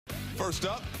First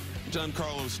up,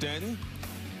 Giancarlo Stanton.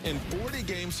 In 40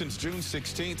 games since June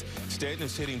 16th, Stanton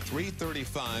is hitting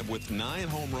 .335 with 9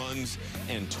 home runs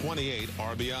and 28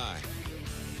 RBI.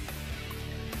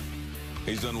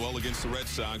 He's done well against the Red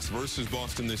Sox versus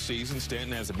Boston this season.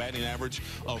 Stanton has a batting average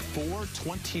of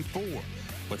 .424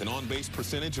 with an on-base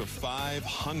percentage of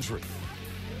 .500.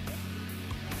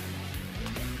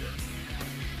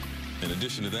 In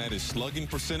addition to that, his slugging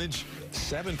percentage,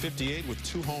 .758 with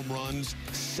 2 home runs,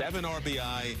 7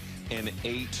 RBI, and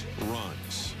 8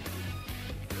 runs.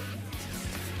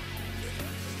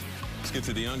 Let's get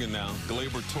to the youngin now.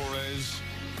 Gleyber Torres,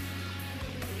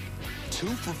 2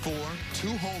 for 4,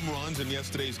 2 home runs in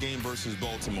yesterday's game versus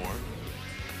Baltimore.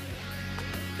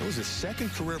 It was his second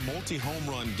career multi-home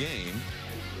run game.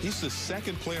 He's the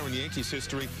second player in Yankees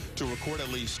history to record at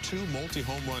least 2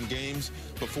 multi-home run games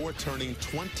before turning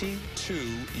 22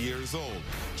 years old,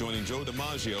 joining Joe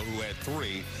DiMaggio, who had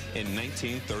 3 in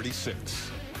 1936.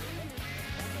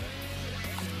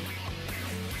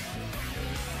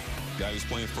 Guy who's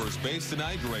playing first base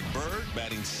tonight, Greg Bird,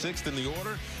 batting 6th in the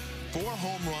order. 4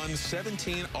 home runs,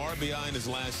 17 RBI in his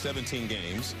last 17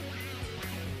 games.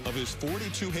 Of his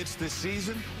 42 hits this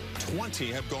season, 20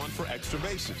 have gone for extra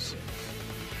bases.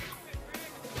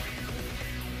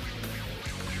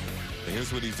 And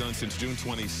here's what he's done since June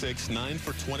 26, 9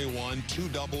 for 21, 2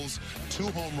 doubles, 2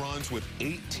 home runs with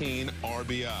 18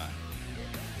 RBI.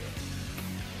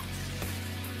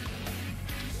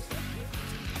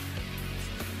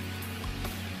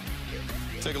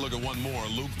 Take a look at one more.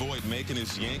 Luke Voit making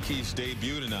his Yankees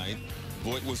debut tonight.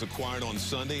 Voit was acquired on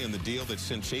Sunday in the deal that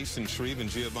sent Jason Shreve and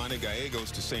Giovanni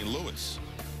Gallegos to St. Louis.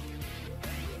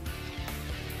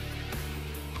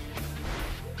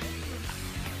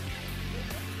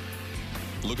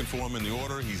 Looking for him in the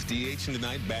order. He's DHing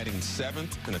tonight, batting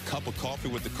 7th. And a cup of coffee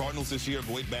with the Cardinals this year.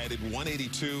 Voit batted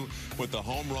 .182 with a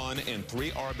home run and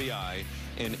 3 RBI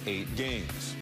in 8 games.